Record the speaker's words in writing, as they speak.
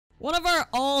One of our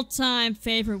all-time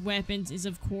favorite weapons is,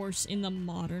 of course, in the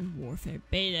Modern Warfare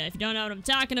beta. If you don't know what I'm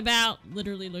talking about,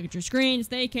 literally look at your screen. It's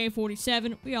the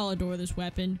AK-47. We all adore this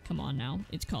weapon. Come on now.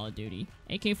 It's Call of Duty.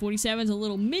 AK-47 is a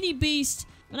little mini beast,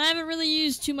 but I haven't really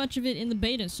used too much of it in the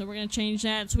beta, so we're going to change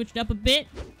that, switch it up a bit.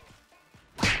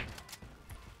 God,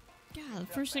 the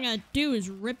first thing I do is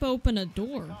rip open a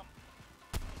door.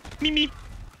 Me.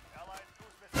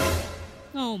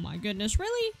 Oh my goodness,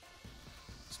 really?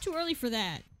 It's too early for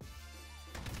that.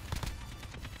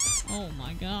 Oh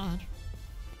my god.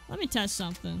 Let me test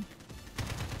something.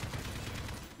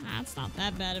 It's not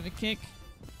that bad of a kick.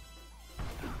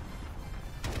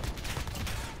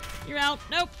 You're out.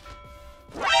 Nope.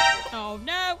 Oh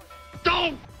no.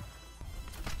 Don't.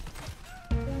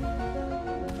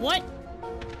 What?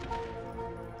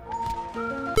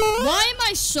 Why am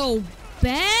I so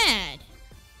bad?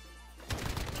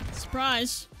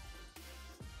 Surprise.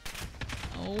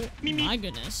 Oh my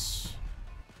goodness.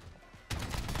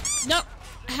 No,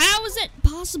 how is it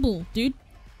possible, dude?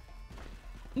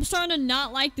 I'm starting to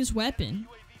not like this weapon.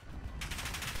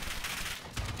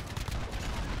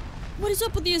 What is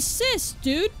up with the assist,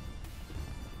 dude?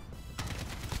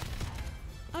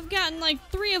 I've gotten like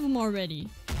 3 of them already.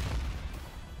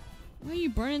 Why are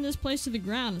you burning this place to the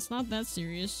ground? It's not that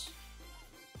serious.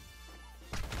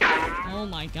 Oh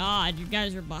my god, you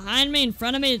guys are behind me, in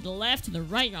front of me, to the left, to the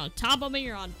right, you're on top of me,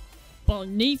 you're on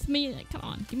beneath me. Like, come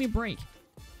on, give me a break.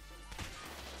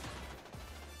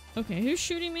 Okay, who's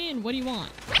shooting me and what do you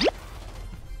want?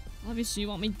 Obviously you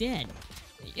want me dead.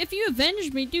 If you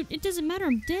avenge me, dude, it doesn't matter,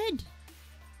 I'm dead.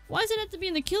 Why does it have to be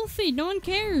in the kill feed? No one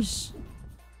cares.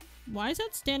 Why is that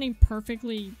standing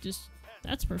perfectly just...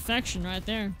 That's perfection right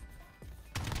there.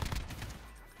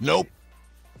 Nope.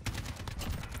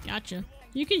 Gotcha.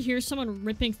 You could hear someone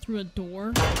ripping through a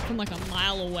door from like a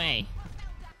mile away.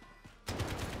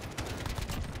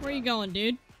 Where are you going,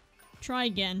 dude? Try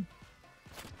again.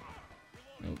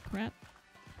 Oh, crap.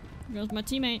 There goes my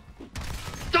teammate.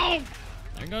 Don't!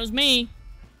 There goes me.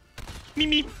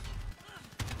 Me.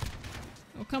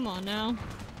 Oh, come on now.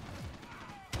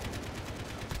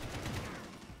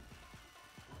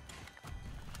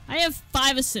 I have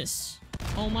 5 assists.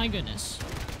 Oh my goodness.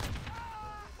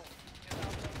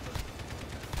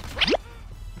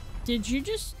 Did you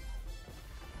just...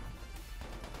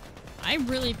 I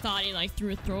really thought he like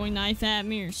threw a throwing knife at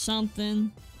me or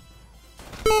something.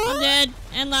 I'm dead.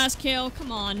 And last kill.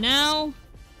 Come on now.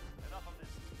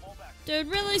 Dude,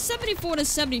 really? 74 to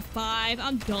 75.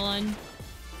 I'm done.